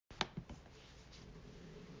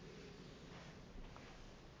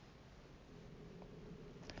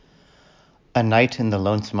A Night in the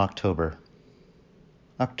Lonesome October.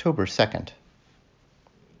 October 2nd.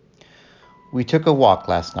 We took a walk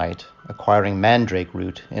last night, acquiring mandrake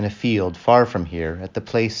root in a field far from here at the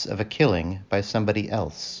place of a killing by somebody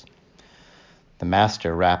else. The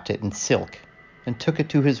master wrapped it in silk and took it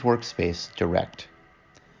to his workspace direct.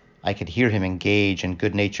 I could hear him engage in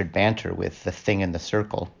good-natured banter with the thing in the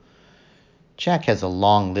circle. Jack has a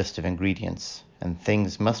long list of ingredients, and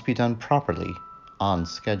things must be done properly, on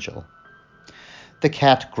schedule. The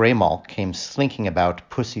cat Greymalk came slinking about,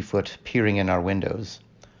 pussyfoot, peering in our windows.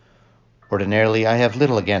 Ordinarily, I have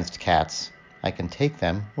little against cats. I can take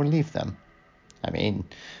them or leave them.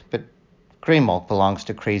 But Greymalk belongs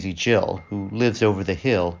to Crazy Jill, who lives over the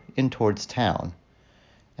hill in towards town.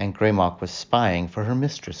 And Greymalk was spying for her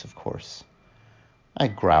mistress, of course. I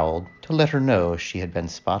growled to let her know she had been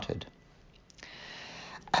spotted.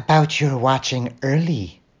 "About your watching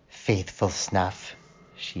early, faithful Snuff,"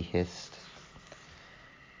 she hissed.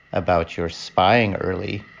 "About your spying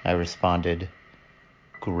early," I responded.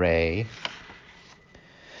 Grey.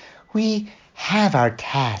 "We have our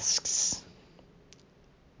tasks."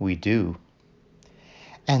 "We do."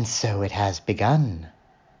 "And so it has begun."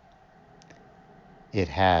 "It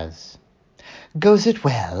has." "Goes it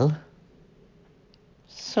well?"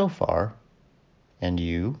 "So far. And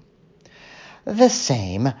you?" "The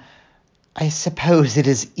same. I suppose it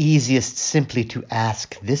is easiest simply to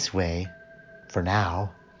ask this way, for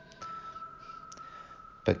now."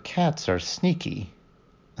 "But cats are sneaky,"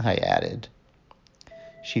 I added.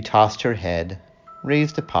 She tossed her head,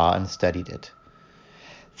 raised a paw, and studied it.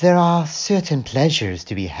 "There are certain pleasures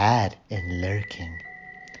to be had in lurking."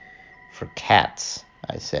 "For cats,"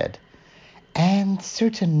 I said. "And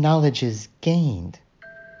certain knowledges gained."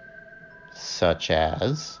 "Such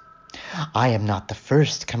as?" "I am not the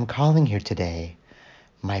first come calling here today.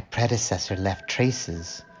 My predecessor left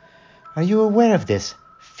traces. Are you aware of this,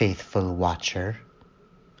 faithful watcher?"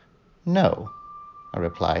 "No," I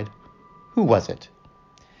replied. "Who was it?"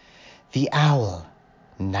 "The owl,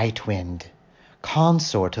 Nightwind,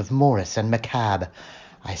 consort of Morris and McCabe.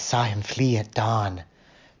 I saw him flee at dawn.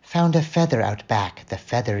 Found a feather out back. The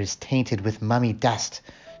feather is tainted with mummy dust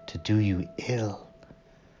to do you ill."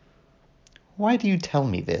 "Why do you tell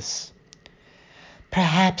me this?"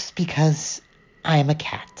 "Perhaps because I am a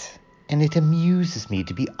cat, and it amuses me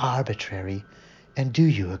to be arbitrary and do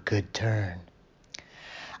you a good turn.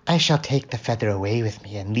 I shall take the feather away with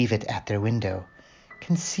me and leave it at their window,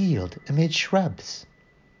 concealed amid shrubs."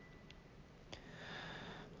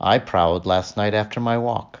 "I prowled last night after my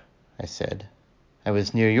walk," I said. "I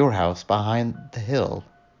was near your house behind the hill.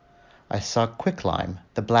 I saw Quicklime,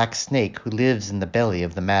 the black snake who lives in the belly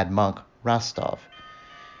of the mad monk Rostov.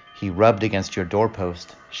 He rubbed against your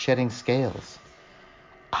doorpost, shedding scales."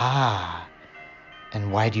 "Ah,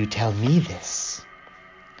 and why do you tell me this?"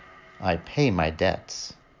 "I pay my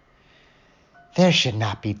debts." "There should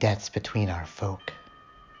not be debts between our folk."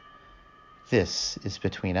 "This is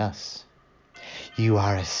between us." "You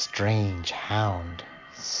are a strange hound,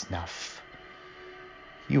 Snuff."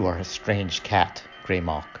 "You are a strange cat,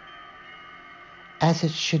 Greymalk." "As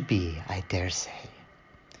it should be, I dare say."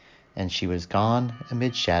 And she was gone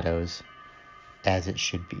amid shadows, as it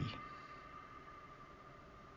should be.